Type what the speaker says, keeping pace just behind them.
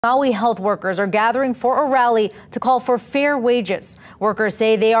Maui health workers are gathering for a rally to call for fair wages. Workers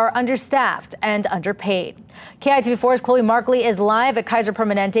say they are understaffed and underpaid. KITV4's Chloe Markley is live at Kaiser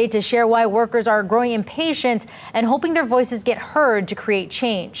Permanente to share why workers are growing impatient and hoping their voices get heard to create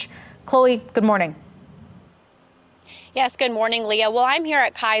change. Chloe, good morning. Yes, good morning, Leah. Well, I'm here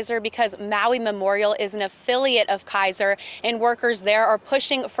at Kaiser because Maui Memorial is an affiliate of Kaiser, and workers there are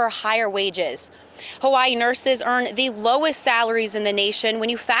pushing for higher wages. Hawaii nurses earn the lowest salaries in the nation when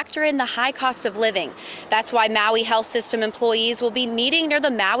you factor in the high cost of living. That's why Maui Health System employees will be meeting near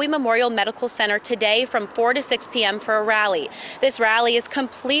the Maui Memorial Medical Center today from 4 to 6 p.m. for a rally. This rally is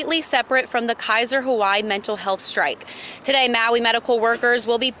completely separate from the Kaiser Hawaii mental health strike. Today, Maui medical workers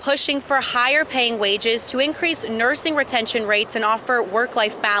will be pushing for higher paying wages to increase nursing retention rates and offer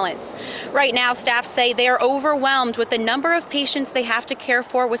work-life balance. Right now, staff say they are overwhelmed with the number of patients they have to care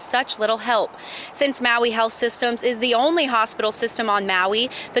for with such little help. Since Maui Health Systems is the only hospital system on Maui,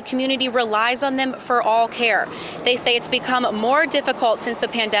 the community relies on them for all care. They say it's become more difficult since the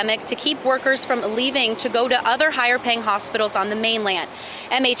pandemic to keep workers from leaving to go to other higher-paying hospitals on the mainland.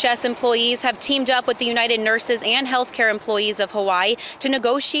 MHS employees have teamed up with the United Nurses and healthcare employees of Hawaii to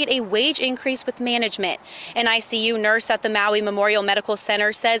negotiate a wage increase with management. An ICU nurse at the Maui Memorial Medical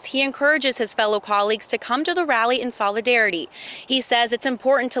Center says he encourages his fellow colleagues to come to the rally in solidarity. He says it's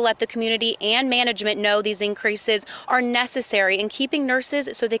important to let the community and management know these increases are necessary in keeping nurses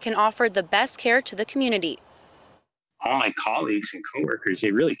so they can offer the best care to the community. All my colleagues and coworkers,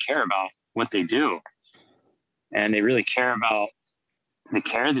 they really care about what they do, and they really care about the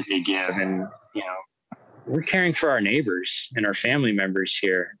care that they give. And, we're caring for our neighbors and our family members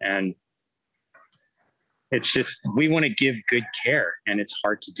here. And it's just, we want to give good care, and it's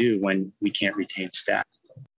hard to do when we can't retain staff.